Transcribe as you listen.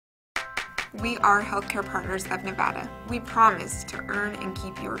We are healthcare partners of Nevada. We promise to earn and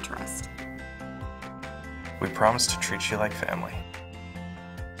keep your trust. We promise to treat you like family.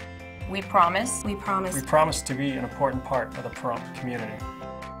 We promise. We promise. We promise to be an important part of the community.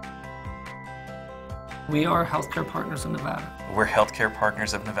 We are healthcare partners of Nevada. We're healthcare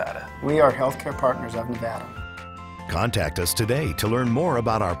partners of Nevada. We are healthcare partners of Nevada. Contact us today to learn more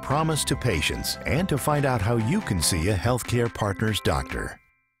about our promise to patients and to find out how you can see a healthcare partners doctor.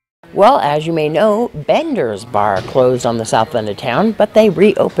 Well, as you may know, Benderz Bar closed on the south end of town, but they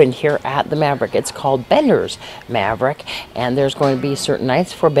reopened here at the Maverick. It's called Benderz Maverick, and there's going to be certain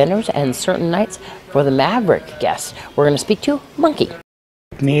nights for Benderz and certain nights for the Maverick guests. We're going to speak to Monkey.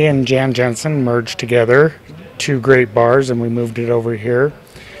 Me and Jan Jensen merged together, two great bars, and we moved it over here.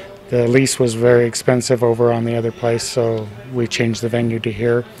 The lease was very expensive over on the other place, so we changed the venue to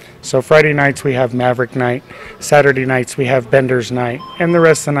here. So Friday nights we have Maverick night, Saturday nights we have Benderz night, and the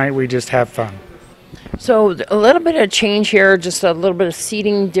rest of the night we just have fun. So a little bit of change here, just a little bit of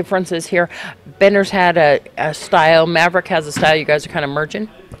seating differences here. Benderz had a style, Maverick has a style. You guys are kind of merging?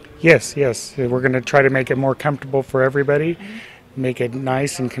 Yes, yes. We're going to try to make it more comfortable for everybody, make it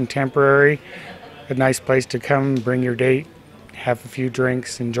nice and contemporary, a nice place to come, bring your date, have a few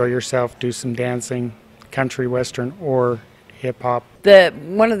drinks, enjoy yourself, do some dancing, country, western, or hip-hop.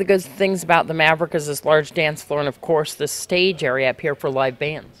 One of the good things about the Maverick is this large dance floor and, of course, the stage area up here for live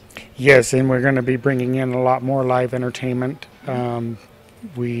bands. Yes, and we're going to be bringing in a lot more live entertainment.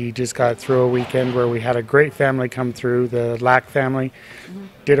 We just got through a weekend where we had a great family come through. The Lack family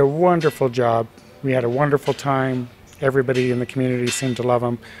did a wonderful job. We had a wonderful time. Everybody in the community seemed to love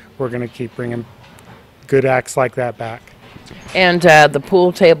them. We're going to keep bringing good acts like that back. And the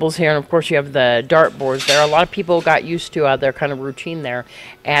pool tables here, and of course you have the dart boards there. A lot of people got used to their kind of routine there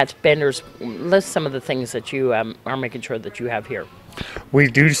at Benderz. List some of the things that you are making sure that you have here. We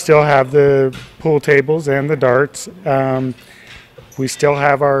do still have the pool tables and the darts. We still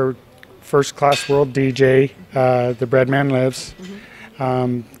have our first-class world DJ, the Breadman Lives.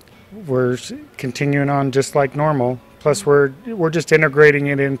 We're continuing on just like normal. Plus we're just integrating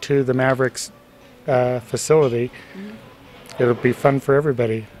it into the Mavericks facility. It'll be fun for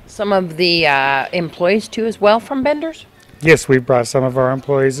everybody. Some of the employees too as well from Benderz? Yes, we've brought some of our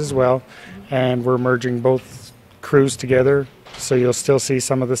employees as well, and we're merging both crews together, so you'll still see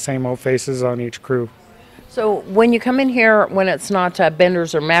some of the same old faces on each crew. So when you come in here, when it's not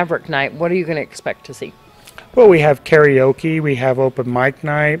Benderz or Maverick night, what are you going to expect to see? Well, we have karaoke, we have open mic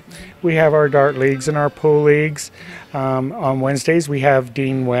night, we have our dart leagues and our pool leagues. On Wednesdays we have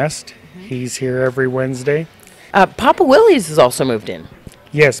Dean West. He's here every Wednesday. Papa Willie's has also moved in.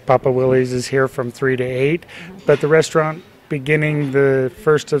 Yes, Papa Willie's is here from 3 to 8, but the restaurant beginning the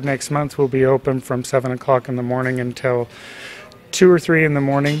 1st of next month will be open from 7 o'clock in the morning until 2 or 3 in the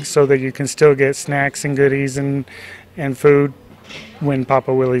morning, so that you can still get snacks and goodies and food when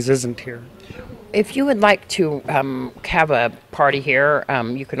Papa Willie's isn't here. If you would like to have a party here,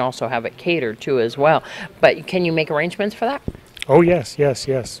 you can also have it catered too as well. But can you make arrangements for that? Oh yes, yes,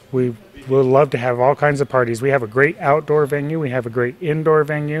 yes. We would love to have all kinds of parties. We have a great outdoor venue. We have a great indoor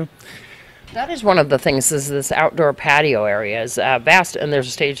venue. That is one of the things, is this outdoor patio area is vast, and there's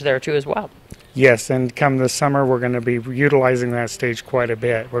a stage there too as well. Yes, and come this summer we're going to be utilizing that stage quite a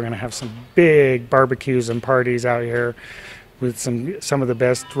bit. We're going to have some big barbecues and parties out here with some of the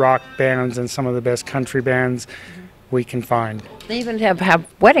best rock bands and some of the best country bands we can find. They even have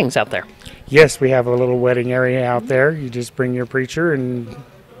weddings out there. Yes, we have a little wedding area out there. You just bring your preacher and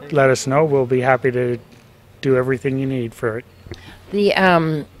let us know. We'll be happy to do everything you need for it. The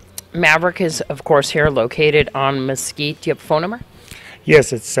Maverick is, of course, here located on Mesquite. Do you have a phone number?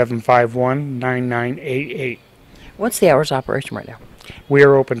 Yes, it's 751-9988. What's the hours of operation right now? We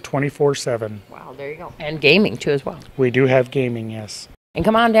are open 24/7. Wow, there you go. And gaming too as well. We do have gaming, yes. And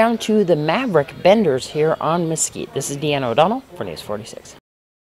come on down to the Maverick Benderz here on Mesquite. This is Deanna O'Donnell for News 46.